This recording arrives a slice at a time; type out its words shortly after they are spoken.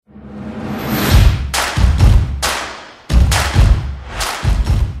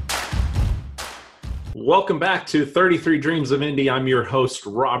Welcome back to 33 Dreams of Indy. I'm your host,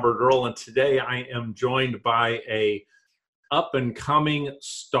 Robert Earl, and today I am joined by a up-and-coming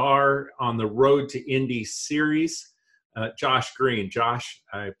star on the Road to Indy series, Josh Green. Josh,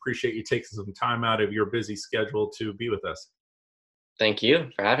 I appreciate you taking some time out of your busy schedule to be with us. Thank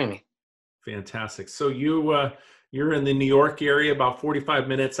you for having me. Fantastic. So you're in the New York area, about 45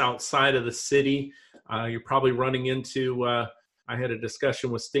 minutes outside of the city. You're probably running into I had a discussion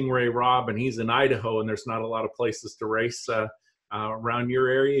with Stingray Rob, and he's in Idaho, and there's not a lot of places to race around your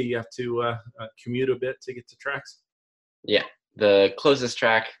area. You have to commute a bit to get to tracks. Yeah, the closest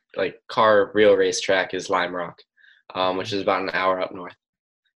track, like car real race track, is Lime Rock, which is about an hour up north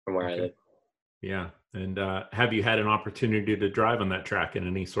from where I live. Yeah, and have you had an opportunity to drive on that track in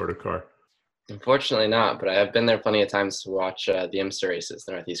any sort of car? Unfortunately not, but I have been there plenty of times to watch the IMSA races,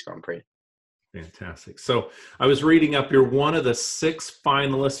 the Northeast Grand Prix. Fantastic. So I was reading up, you're one of the 6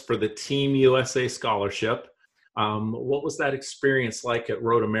 finalists for the Team USA scholarship. What was that experience like at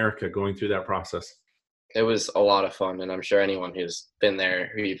Road America going through that process? It was a lot of fun, and I'm sure anyone who's been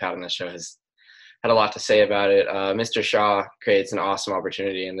there, who you've had on the show, has had a lot to say about it. Mr. Shaw creates an awesome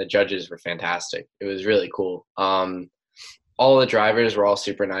opportunity, and the judges were fantastic. It was really cool. All the drivers were all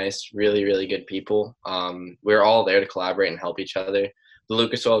super nice, really, really good people. We were all there to collaborate and help each other. The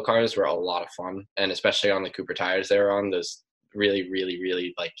Lucas Oil cars were a lot of fun, and especially on the Cooper tires they were on, those really, really,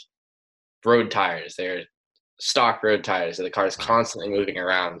 really like road tires. They're stock road tires, so the car is constantly moving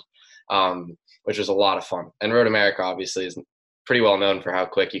around, which was a lot of fun. And Road America obviously is pretty well known for how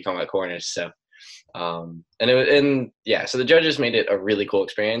quick you come out corners. So, so the judges made it a really cool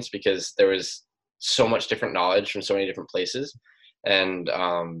experience because there was so much different knowledge from so many different places, and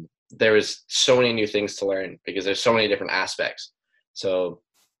there was so many new things to learn because there's so many different aspects. So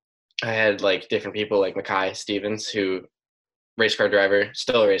I had like different people like Mackay Stevens, who race car driver,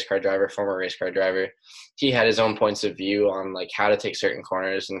 still a race car driver, former race car driver. He had his own points of view on like how to take certain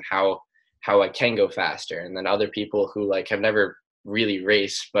corners and how I can go faster. And then other people who like have never really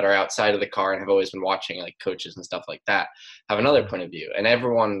raced but are outside of the car and have always been watching, like coaches and stuff like that, have another point of view. And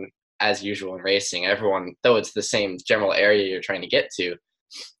everyone, as usual in racing, everyone, though it's the same general area you're trying to get to,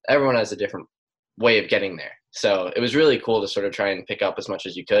 everyone has a different way of getting there. So it was really cool to sort of try and pick up as much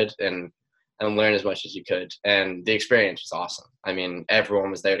as you could and learn as much as you could. And the experience was awesome. I mean, everyone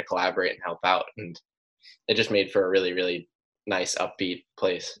was there to collaborate and help out, and it just made for a really, really nice, upbeat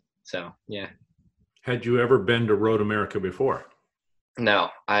place. So, yeah. Had you ever been to Road America before? No,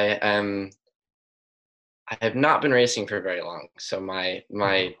 I have not been racing for very long. So my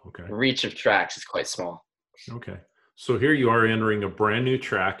reach of tracks is quite small. Okay. So here you are entering a brand new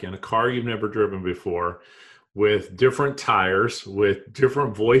track in a car you've never driven before, with different tires, with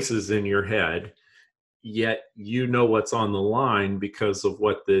different voices in your head, yet you know what's on the line because of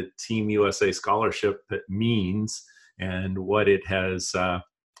what the Team USA scholarship means and what it has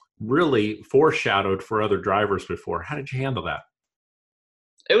really foreshadowed for other drivers before. How did you handle that?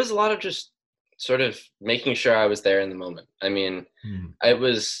 It was a lot of just sort of making sure I was there in the moment. I mean, I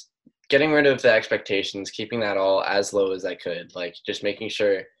was getting rid of the expectations, keeping that all as low as I could, like just making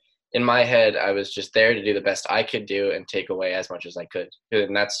sure in my head I was just there to do the best I could do and take away as much as I could.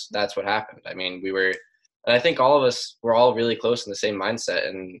 And that's what happened. I mean, and I think all of us were all really close in the same mindset,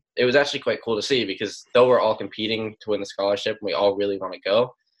 and it was actually quite cool to see because though we're all competing to win the scholarship and we all really want to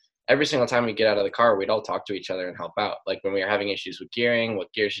go, every single time we get out of the car, we'd all talk to each other and help out. Like when we were having issues with gearing,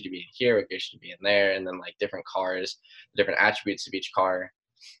 what gear should you be in here, what gear should you be in there, and then like different cars, different attributes of each car.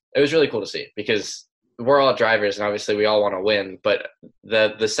 It was really cool to see because we're all drivers and obviously we all want to win, but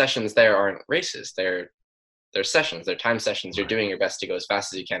the sessions there aren't races. They're sessions, they're time sessions. You're doing your best to go as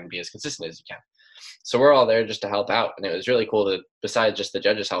fast as you can and be as consistent as you can. So we're all there just to help out. And it was really cool to, besides just the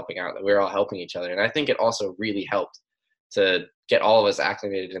judges helping out, that we were all helping each other. And I think it also really helped to get all of us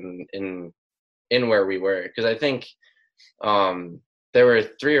acclimated in where we were. Because I think there were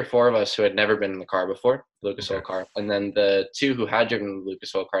 3 or 4 of us who had never been in the car before, Lucas Oil car. And then the 2 who had driven the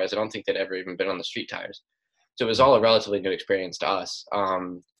Lucas Oil cars, I don't think they'd ever even been on the street tires. So it was all a relatively new experience to us.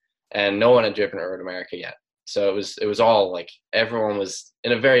 And no one had driven Road America yet. So it was all like everyone was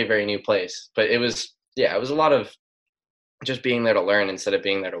in a very, very new place. But it was a lot of just being there to learn instead of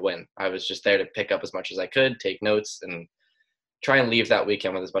being there to win. I was just there to pick up as much as I could, take notes, and try and leave that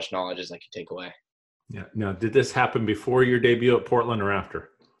weekend with as much knowledge as I could take away. Yeah. Now, did this happen before your debut at Portland or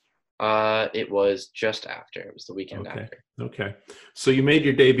after? It was just after. It was the weekend after. Okay. So you made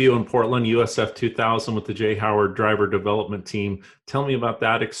your debut in Portland, USF 2000 with the Jay Howard driver development team. Tell me about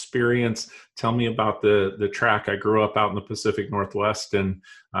that experience. Tell me about the track. I grew up out in the Pacific Northwest, and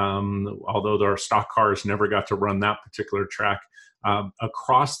although our stock cars never got to run that particular track,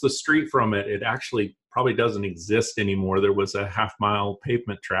 across the street from it, it actually probably doesn't exist anymore. There was a half-mile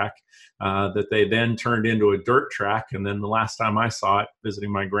pavement track that they then turned into a dirt track. And then the last time I saw it,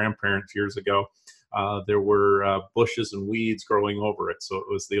 visiting my grandparents years ago, there were bushes and weeds growing over it. So it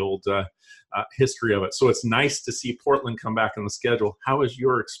was the old history of it. So it's nice to see Portland come back on the schedule. How was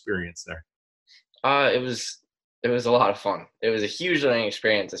your experience there? It was a lot of fun. It was a huge learning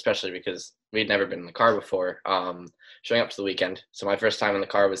experience, especially because we'd never been in the car before. Showing up to the weekend. So my first time in the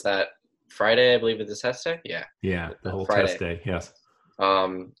car was that Friday, I believe, is the test day. Yeah, Yeah, the whole Friday. test day. Yes.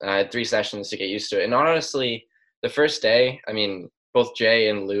 And I had 3 sessions to get used to it. And honestly, the first day, I mean, both Jay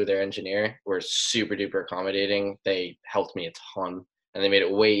and Lou, their engineer, were super duper accommodating. They helped me a ton, and they made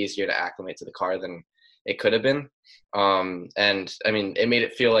it way easier to acclimate to the car than it could have been. And I mean, it made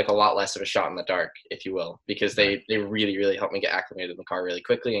it feel like a lot less of a shot in the dark, if you will, because they really, really helped me get acclimated in the car really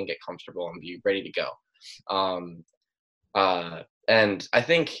quickly and get comfortable and be ready to go. And I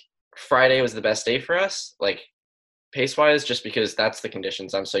think Friday was the best day for us, like pace wise, just because that's the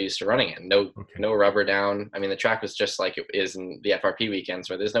conditions I'm so used to running in. No rubber down. I mean, the track was just like it is in the FRP weekends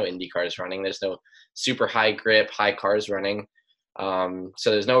where there's no Indy cars running. There's no super high grip, high cars running.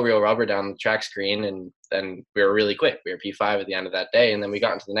 So there's no real rubber down the track screen. And then we were really quick. We were P5 at the end of that day. And then we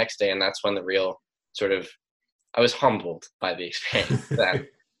got into the next day. And that's when the real sort of, I was humbled by the experience then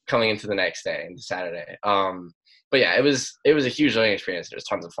coming into the next day, into Saturday. But yeah, it was a huge learning experience. It was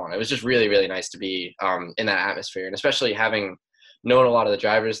tons of fun. It was just really, really nice to be in that atmosphere, and especially having known a lot of the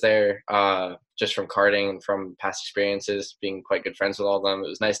drivers there, just from karting and from past experiences, being quite good friends with all of them. It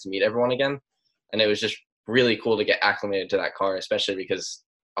was nice to meet everyone again, and it was just really cool to get acclimated to that car, especially because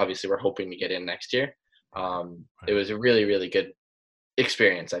obviously we're hoping to get in next year. It was a really, really good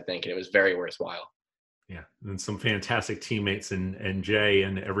experience, I think, and it was very worthwhile. Yeah, and some fantastic teammates, and Jay,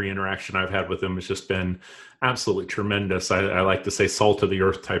 and every interaction I've had with him has just been absolutely tremendous. I like to say salt of the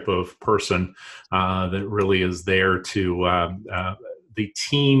earth type of person that really is there to. The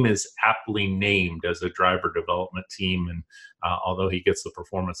team is aptly named as a driver development team, and although he gets the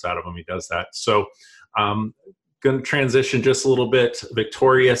performance out of them, he does that. So, going to transition just a little bit.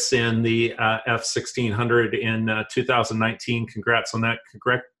 Victorious in the F1600 in 2019. Congrats on that.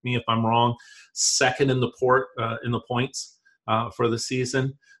 Correct me if I'm wrong. Second in the points for the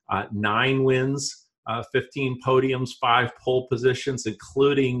season. 9 wins, 15 podiums, 5 pole positions,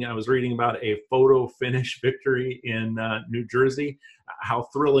 including, I was reading about a photo finish victory in New Jersey. How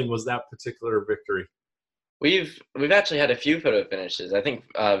thrilling was that particular victory? We've actually had a few photo finishes. I think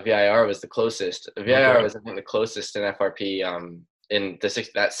VIR was the closest. VIR Okay. was, I think, the closest in FRP in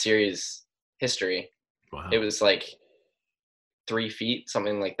that series history. Wow. It was like 3 feet,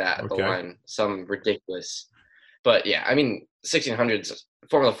 something like that at the Okay. line, some ridiculous. But yeah, I mean, 1600s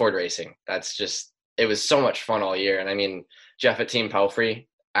Formula Ford racing. That's just, it was so much fun all year. And I mean, Jeff at Team Palfrey,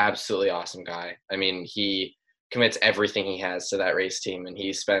 absolutely awesome guy. I mean, he commits everything he has to that race team, and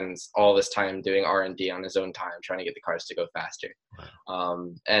he spends all this time doing R&D on his own time, trying to get the cars to go faster. Wow.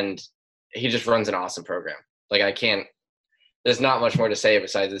 And he just runs an awesome program. Like, there's not much more to say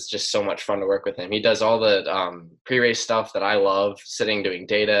besides it's just so much fun to work with him. He does all the pre-race stuff that I love, sitting, doing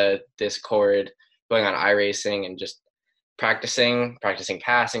data, Discord, going on iRacing, and just practicing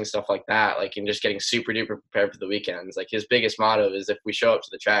passing, stuff like that, like, and just getting super duper prepared for the weekends. Like, his biggest motto is, if we show up to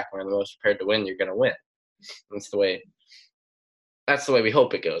the track and we're the most prepared to win, you're going to win. That's the way we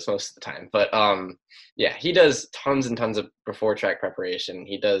hope it goes most of the time. But yeah, he does tons and tons of before track preparation.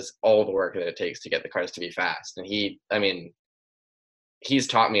 He does all the work that it takes to get the cars to be fast. And he's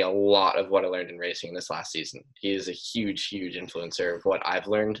taught me a lot of what I learned in racing this last season. He is a huge, huge influencer of what I've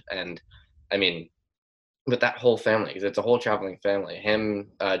learned. And I mean, with that whole family, because it's a whole traveling family,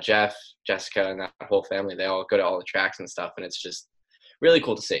 him, Jeff, Jessica, and that whole family, they all go to all the tracks and stuff. And it's just really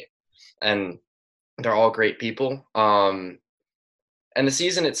cool to see. And they're all great people. And the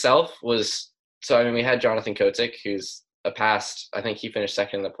season itself was, so I mean, we had Jonathan Kotick, who's I think he finished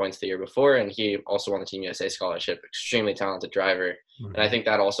second in the points the year before, and he also won the Team USA scholarship. Extremely talented driver. Mm-hmm. And I think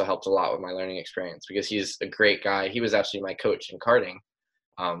that also helped a lot with my learning experience, because he's a great guy. He was actually my coach in karting.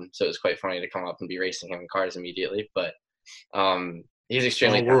 So it was quite funny to come up and be racing him in cars immediately. But he's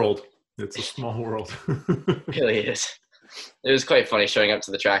extremely small world. It's a small world. It really is. It was quite funny showing up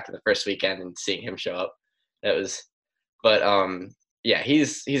to the track the first weekend and seeing him show up. But yeah,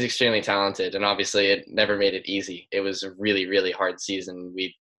 he's extremely talented, and obviously it never made it easy. It was a really, really hard season.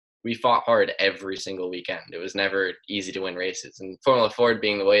 We fought hard every single weekend. It was never easy to win races. And Formula Ford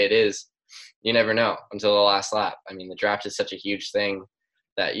being the way it is, you never know until the last lap. I mean, the draft is such a huge thing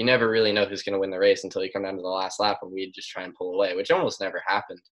that you never really know who's going to win the race until you come down to the last lap, and we'd just try and pull away, which almost never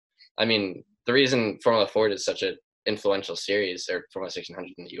happened. I mean, the reason Formula Ford is such an influential series, or Formula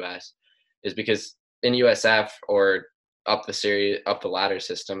 1600 in the US, is because in USF or up the ladder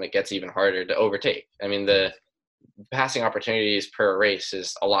system, it gets even harder to overtake. I mean, the passing opportunities per race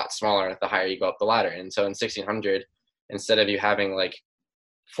is a lot smaller the higher you go up the ladder. And so in 1600, instead of you having like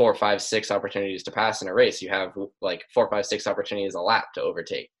 4, 5, 6 opportunities to pass in a race, you have like 4, 5, 6 opportunities a lap to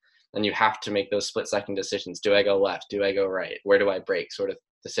overtake. And you have to make those split-second decisions. Do I go left? Do I go right? Where do I brake? Sort of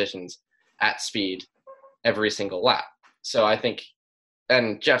decisions at speed every single lap. So I think,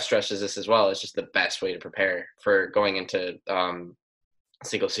 and Jeff stresses this as well, it's just the best way to prepare for going into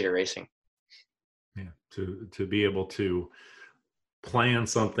single-seater racing. Yeah, to be able to plan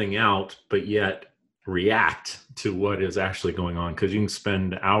something out, but yet react to what is actually going on, because you can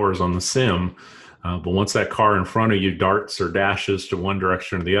spend hours on the sim, but once that car in front of you darts or dashes to one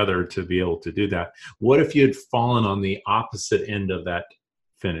direction or the other, to be able to do that. What if you had fallen on the opposite end of that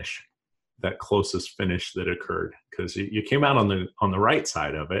finish, that closest finish that occurred? Because you came out on the right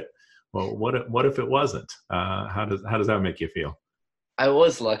side of it. Well, what if it wasn't? How does that make you feel? I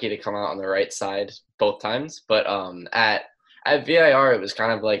was lucky to come out on the right side both times, but at VIR it was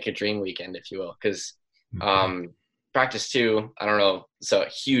kind of like a dream weekend, if you will, because practice 2, I don't know, so a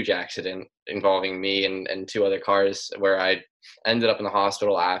huge accident involving me and 2 other cars where I ended up in the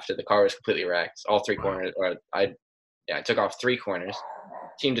hospital after the car was completely wrecked. All 3 corners, or I took off 3 corners.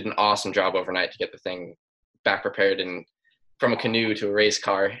 Team did an awesome job overnight to get the thing back prepared and from a canoe to a race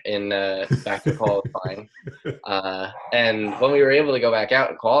car in back to qualifying. And when we were able to go back out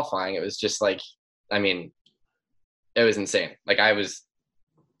in qualifying, it was just like, I mean, it was insane. Like, I was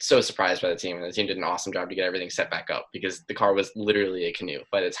so surprised by the team, and the team did an awesome job to get everything set back up because the car was literally a canoe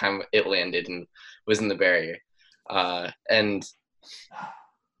by the time it landed and was in the barrier. And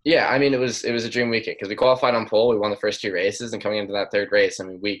yeah, I mean, it was a dream weekend because we qualified on pole. We won the first 2 races, and coming into that 3rd race, I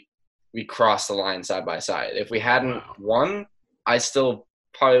mean, we crossed the line side by side. If we hadn't won, I still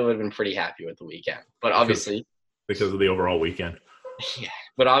probably would have been pretty happy with the weekend. But obviously, because of the overall weekend. Yeah,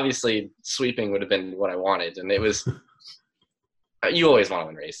 but obviously sweeping would have been what I wanted, and it was. You always want to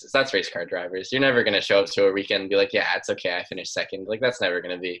win races. That's race car drivers. You're never going to show up to a weekend and be like, yeah, it's okay, I finished 2nd. Like, that's never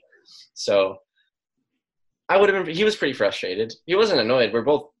going to be. So I would have been. He was pretty frustrated. He wasn't annoyed. We're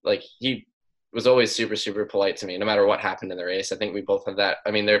both like, he was always super, super polite to me, no matter what happened in the race. I think we both have that.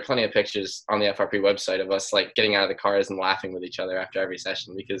 I mean, there are plenty of pictures on the FRP website of us like getting out of the cars and laughing with each other after every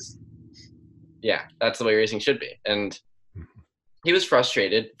session because, yeah, that's the way racing should be. And he was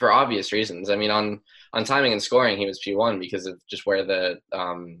frustrated for obvious reasons. I mean, on timing and scoring, he was P1 because of just where the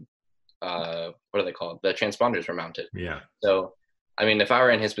what are they called? The transponders were mounted. Yeah. So, I mean, if I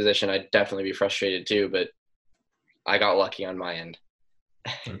were in his position, I'd definitely be frustrated too. But I got lucky on my end.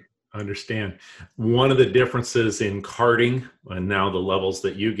 I understand. One of the differences in karting and now the levels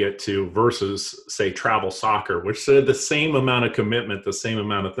that you get to versus, say, travel soccer, which are the same amount of commitment, the same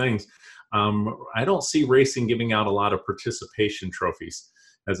amount of things. I don't see racing giving out a lot of participation trophies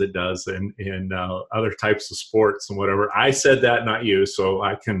as it does in other types of sports and whatever. I said that, not you, so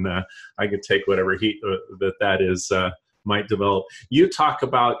I can take whatever heat that is might develop. You talk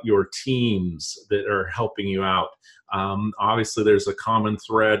about your teams that are helping you out. Obviously, there's a common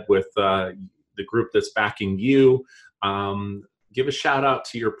thread with the group that's backing you. Give a shout out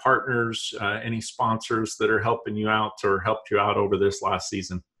to your partners, any sponsors that are helping you out or helped you out over this last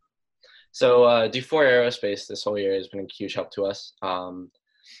season. So D4 Aerospace this whole year has been a huge help to us.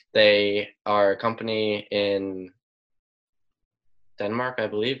 They are a company in Denmark, I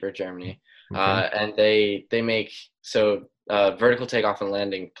believe, or Germany. Okay. And they make vertical takeoff and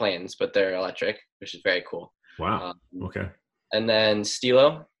landing planes, but they're electric, which is very cool. Wow. Okay. And then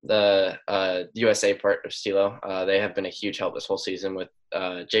Stilo, the USA part of Stilo, they have been a huge help this whole season with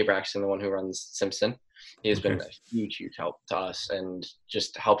Jay Braxton, the one who runs Simpson. He has been a huge, huge help to us and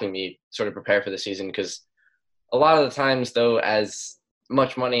just helping me sort of prepare for the season because a lot of the times, though, as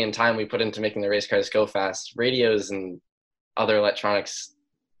much money and time we put into making the race cars go fast, radios and other electronics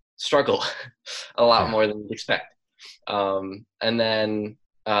struggle a lot more than you'd expect. And then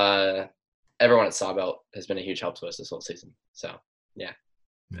everyone at Sawbelt has been a huge help to us this whole season. So, yeah.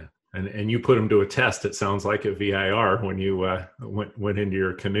 Yeah. And you put them to a test, it sounds like, at VIR when you went into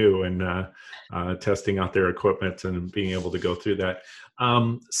your canoe and testing out their equipment and being able to go through that.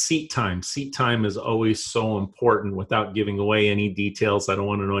 Seat time. Seat time is always so important without giving away any details. I don't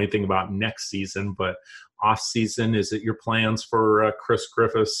want to know anything about next season, but off season, is it your plans for Chris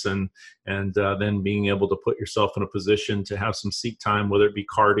Griffiths and then being able to put yourself in a position to have some seat time, whether it be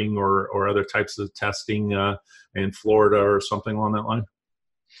karting or other types of testing in Florida or something along that line?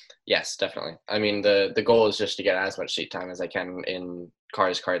 Yes, definitely. I mean, the goal is just to get as much seat time as I can in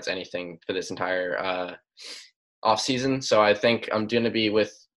cars, karts, anything for this entire off season. So I think I'm going to be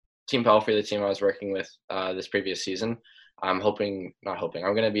with Team Pelfrey, the team I was working with this previous season, I'm going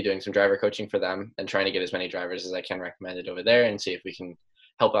to be doing some driver coaching for them and trying to get as many drivers as I can recommended over there and see if we can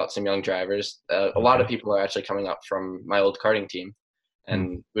help out some young drivers. A lot of people are actually coming up from my old karting team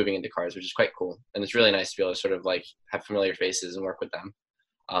and moving into cars, which is quite cool. And it's really nice to be able to sort of like have familiar faces and work with them.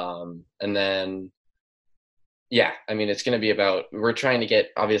 And then, yeah, I mean, it's going to be about, we're trying to get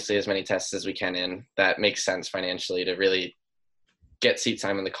obviously as many tests as we can in that makes sense financially to really get seat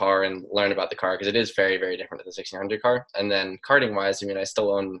time in the car and learn about the car, because it is very, very different to the 1600 car. And then karting wise, I mean, I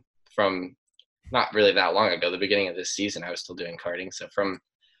still own from not really that long ago, the beginning of this season, I was still doing karting. So from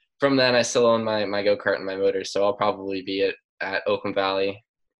then I still own my go-kart and my motor. So I'll probably be at Oakland Valley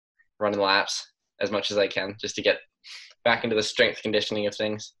running laps as much as I can just to get back into the strength conditioning of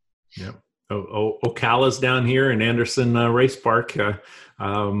things. Yep. Ocala's down here in Anderson Race Park.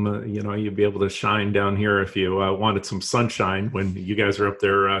 You'd be able to shine down here if you wanted some sunshine when you guys are up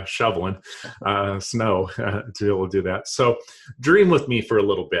there shoveling snow to be able to do that. So dream with me for a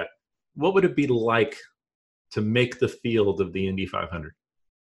little bit. What would it be like to make the field of the Indy 500?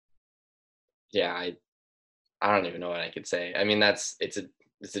 Yeah, I don't even know what I could say. I mean,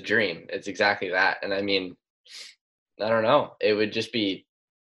 it's a dream. It's exactly that. And I mean, I don't know. It would just be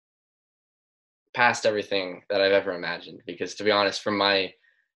past everything that I've ever imagined, because to be honest, from my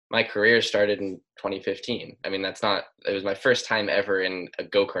career started in 2015. I mean, it was my first time ever in a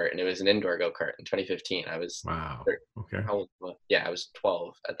go-kart, and it was an indoor go-kart in 2015. I was, wow. Okay. I was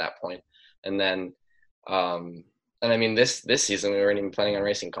 12 at that point. And then, and I mean, this season, we weren't even planning on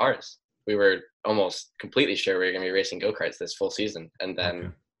racing cars. We were almost completely sure we were going to be racing go-karts this full season. And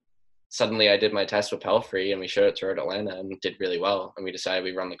then suddenly I did my test with Pelfrey and we showed it to Road Atlanta and did really well. And we decided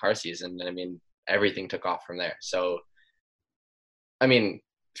we'd run the car season. And I mean, everything took off from there. So, I mean,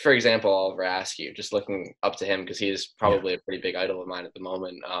 for example, Oliver Askew, just looking up to him because he is probably a pretty big idol of mine at the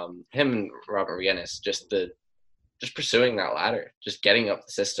moment. Him and Robert Regenis, just pursuing that ladder, just getting up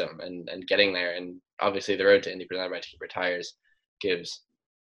the system and getting there. And obviously the road to Indy presented by Keeper Tires gives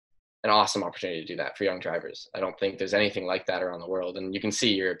an awesome opportunity to do that for young drivers. I don't think there's anything like that around the world. And you can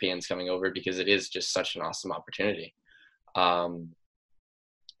see Europeans coming over because it is just such an awesome opportunity. But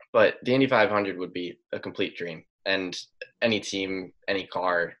the Indy 500 would be a complete dream. And any team, any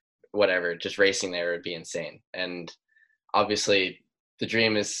car, whatever, just racing there would be insane. And obviously the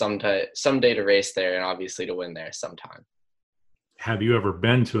dream is someday to race there and obviously to win there sometime. Have you ever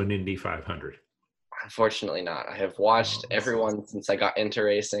been to an Indy 500? Unfortunately not. I have watched everyone since I got into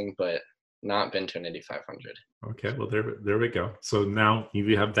racing, but not been to an Indy 500. Okay, well, there we go. So now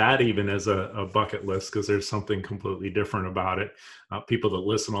you have that even as a bucket list, because there's something completely different about it. People that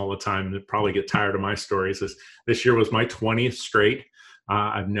listen all the time that probably get tired of my stories. This year was my 20th straight.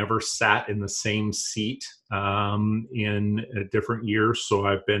 I've never sat in the same seat in a different year, so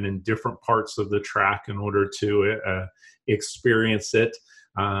I've been in different parts of the track in order to experience it.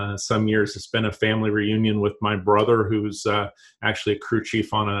 Some years it's been a family reunion with my brother, who's actually a crew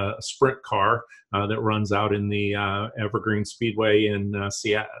chief on a sprint car that runs out in the Evergreen Speedway in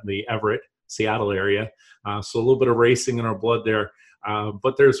the Everett, Seattle area. So a little bit of racing in our blood there.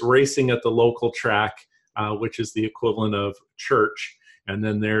 But there's racing at the local track, which is the equivalent of church. And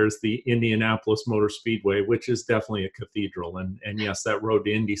then there's the Indianapolis Motor Speedway, which is definitely a cathedral. And yes, that Road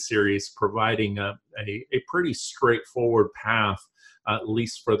to Indy series providing a pretty straightforward path, at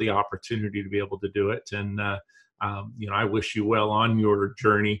least for the opportunity to be able to do it. And, I wish you well on your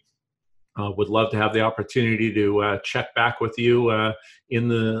journey. Would love to have the opportunity to check back with you in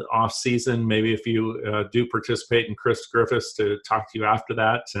the off season. Maybe if you do participate in Chris Griffiths, to talk to you after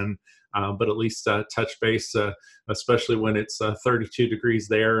that. And but at least touch base, especially when it's 32 degrees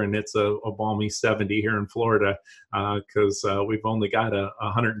there and it's a balmy 70 here in Florida, because we've only got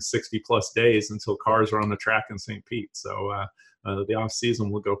 160 plus days until cars are on the track in St. Pete. So the off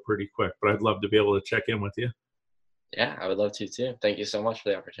season will go pretty quick, but I'd love to be able to check in with you. Yeah, I would love to too. Thank you so much for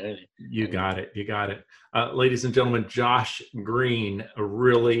the opportunity. You got it. Ladies and gentlemen, Josh Green,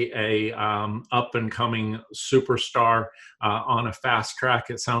 really a up and coming superstar on a fast track,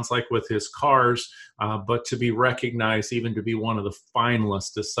 it sounds like, with his cars, but to be recognized, even to be one of the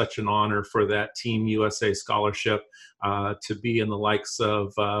finalists, is such an honor for that Team USA scholarship, to be in the likes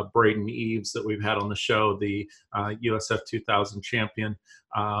of Braden Eves that we've had on the show, the USF 2000 champion.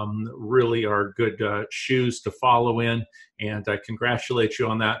 Really are good shoes to follow in, and I congratulate you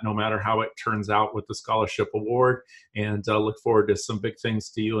on that, no matter how it turns out with the scholarship award, and look forward to some big things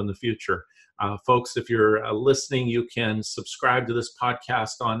to you in the future. Folks, if you're listening, you can subscribe to this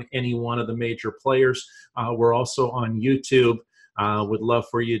podcast on any one of the major players. We're also on YouTube. Would love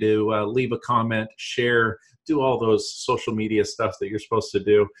for you to leave a comment, share, do all those social media stuff that you're supposed to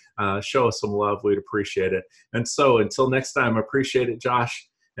do. Show us some love. We'd appreciate it. And so until next time, appreciate it, Josh.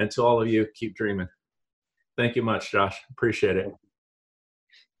 And to all of you, keep dreaming. Thank you much, Josh. Appreciate it.